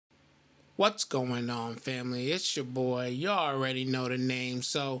What's going on, family? It's your boy. You already know the name.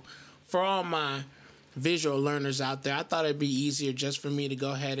 So for all my visual learners out there, I thought it'd be easier just for me to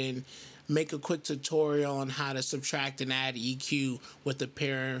go ahead and make a quick tutorial on how to subtract and add EQ with the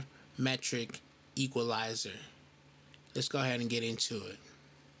parametric equalizer. Let's go ahead and get into it.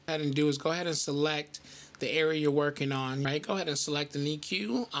 What I'm going to do is go ahead and select the area you're working on. Right, go ahead and select an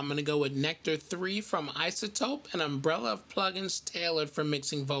EQ. I'm going to go with Nectar 3 from Izotope, an umbrella of plugins tailored for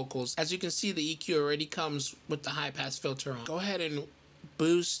mixing vocals. As you can see, the EQ already comes with the high pass filter on. Go ahead and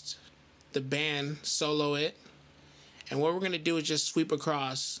boost the band, solo it. And what we're going to do is just sweep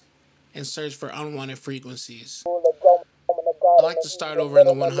across and search for unwanted frequencies. I like to start over in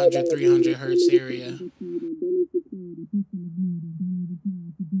the 100, 300 hertz area.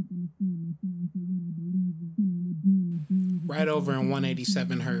 Right over in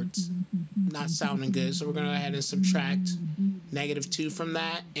 187 hertz. Not sounding good, so we're going to go ahead and subtract -2 from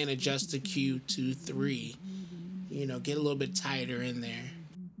that and adjust the Q to 3. You know, get a little bit tighter in there.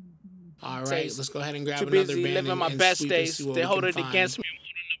 All right, let's go ahead and grab another band and, my and best sweep days. and see what They we hold can it find. against me.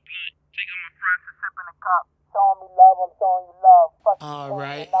 All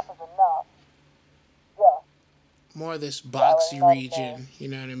right. More of this boxy region, you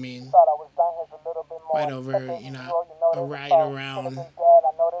know what I mean? Right over, you know, right around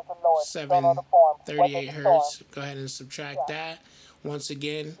 738 hertz. Go ahead and subtract that. Once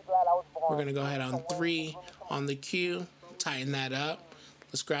again, we're going to go ahead on 3 on the Q, tighten that up.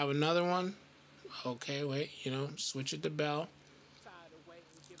 Let's grab another one. Okay, wait, you know, switch it to bell.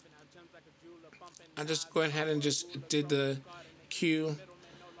 I just go ahead and just did the Q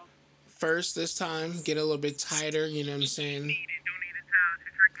first this time, get a little bit tighter, you know what I'm saying?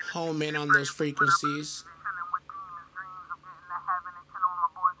 Home in on those frequencies.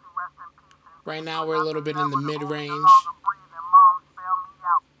 Right now we're a little bit in the mid-range.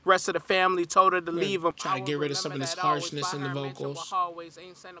 Rest of the family told her to leave them. Try to get rid of some of this harshness in the vocals.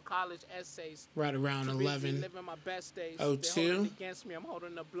 Right around 11:02.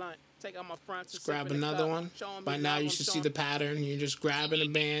 Let's grab another one. By now you should see the pattern. You're just grabbing a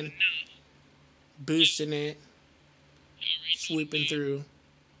band, boosting it, sweeping through,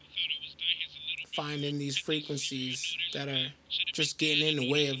 finding these frequencies that are just getting in the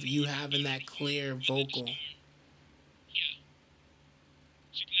way of you having that clear vocal.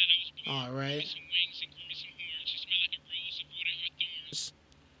 All right.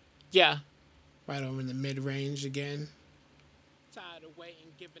 Yeah. Right over in the mid-range again.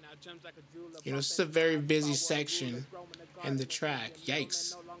 You know, this is a very busy section in the track.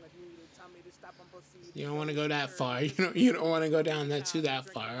 Yikes. You don't want to go that far. You don't want to go down that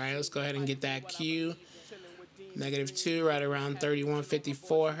far. All right, let's go ahead and get that Q. -2, right around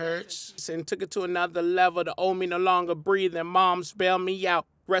 3154 hertz. And took it to another level. The old me no longer breathing. Moms bailed me out.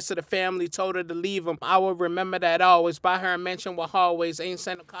 Rest of the family told her to leave them. I will remember that always. By her mention with hallways. Ain't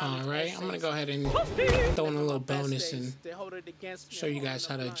sent no college. All right, I'm going to go ahead and throw in a little bonus and show you guys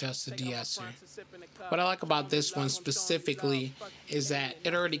how to adjust the de-esser. What I like about this one specifically is that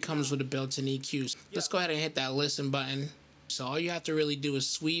it already comes with a built-in EQ. Let's go ahead and hit that listen button. So all you have to really do is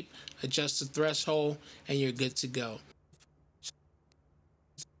sweep, adjust the threshold, and you're good to go.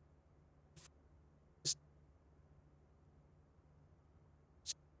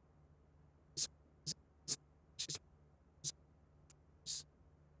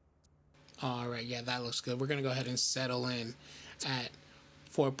 All right, yeah, that looks good. We're going to go ahead and settle in at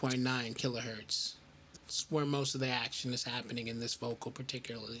 4.9 kilohertz. It's where most of the action is happening in this vocal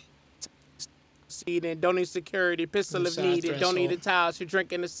particularly. Don't need security, pistol if needed, don't need a towel, she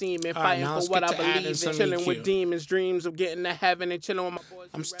drinking the semen, fighting for what I believe in, chilling with demons, dreams of getting to heaven and chilling with my boys.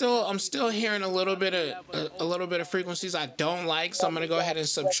 I'm still hearing a little bit of frequencies I don't like, so I'm gonna go ahead and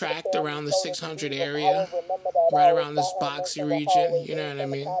subtract around the 600 area, right around this boxy region, you know what I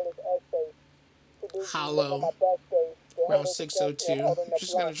mean? Hollow, around 602. I'm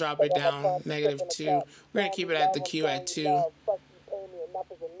just gonna drop it down, -2. We're gonna keep it at the Q at 2.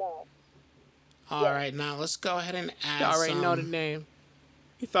 All right, now let's go ahead and add You already know the name.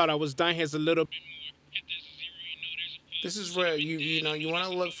 You thought I was done. Here's a little bit more. This is where you know you want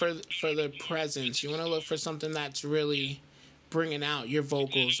to look for the presence. You want to look for something that's really bringing out your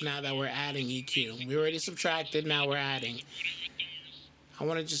vocals. Now that we're adding EQ, we already subtracted. Now we're adding. I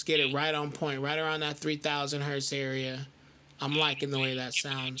want to just get it right on point, right around that 3000 hertz area. I'm liking the way that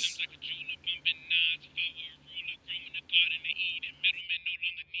sounds.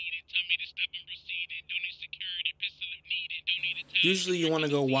 Usually you want to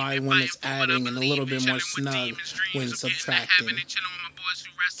go wide when it's adding and a little bit more snug when subtracting.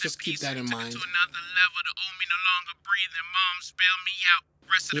 Just keep that in mind.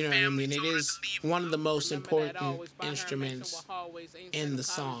 You know what I mean? It is one of the most important instruments in the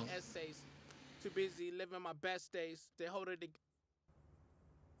song. Too busy living my best days. They hold it.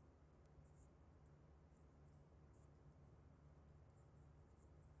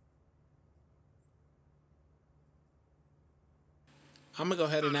 I'm going to go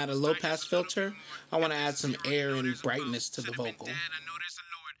ahead and add a low pass filter. I want to add some air and brightness to the vocal.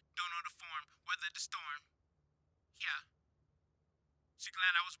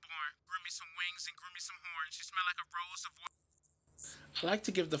 I like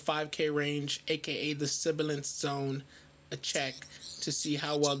to give the 5K range, aka the sibilance zone, a check to see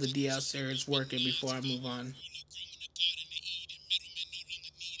how well the de-esser is working before I move on.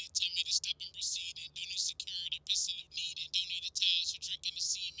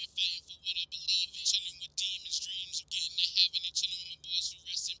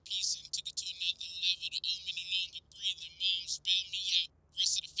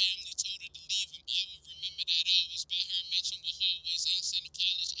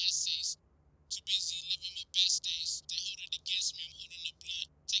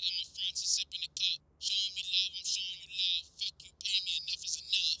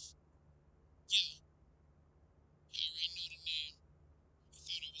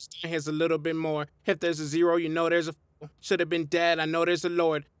 Here's a little bit more. If there's a zero, you know there's a should have been dead. I know there's a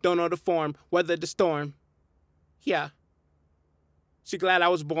Lord. Don't know the form. Weather the storm. Yeah. She glad I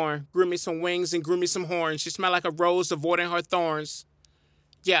was born. Grew me some wings and grew me some horns. She smelled like a rose, avoiding her thorns.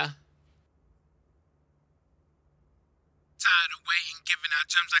 Yeah. Tired of waiting, giving out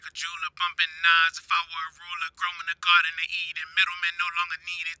gems like a jeweler, bumping nods. If I were a ruler, growing a garden to Eden. Middlemen no longer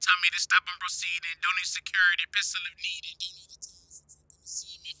needed. Tell me to stop and proceeding. Don't need security, pistol if needed.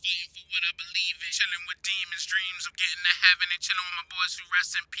 Fighting for what I believe in. Chilling with demons, dreams of getting to heaven. And chilling with my boys who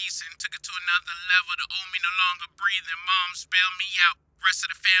rest in peace. And took it to another level. The old me no longer breathing. Moms bailed me out. Rest of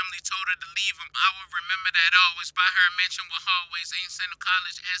the family told her to leave them. I will remember that always. By her mention with hallways. Ain't sent no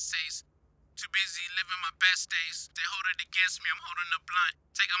college essays. Too busy living my best days. They hold it against me. I'm holding a blunt.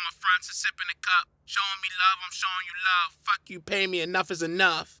 Take out my fronts and sipping a cup. Showing me love, I'm showing you love. Fuck you, pay me. Enough is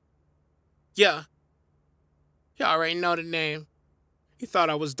enough. Yeah. Y'all already know the name. You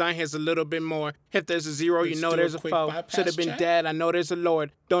thought I was done, here's a little bit more. If there's a zero, you know there's a foe. Should have been dead, I know there's a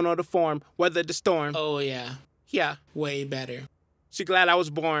Lord. Don't know the form, weather the storm. Oh, yeah. Yeah. Way better. She glad I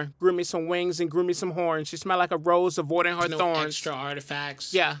was born. Grew me some wings and grew me some horns. She smelled like a rose, avoiding her thorns. Extra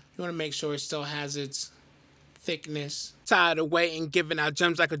artifacts. Yeah. You want to make sure it still has its thickness. Tired of waiting, giving out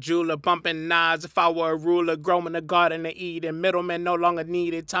gems like a jeweler, bumping nods. If I were a ruler, growing a garden to Eden. Middlemen no longer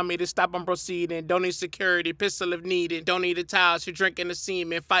needed. Tell me to stop and proceeding. Don't need security, pistol if needed. Don't need a towel, she drinking the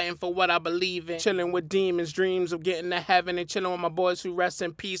semen. Fighting for what I believe in. Chilling with demons, dreams of getting to heaven. And chilling with my boys who rest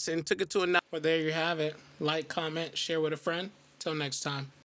in peace. And took it to another. Well, there you have it. Like, comment, share with a friend. Till next time.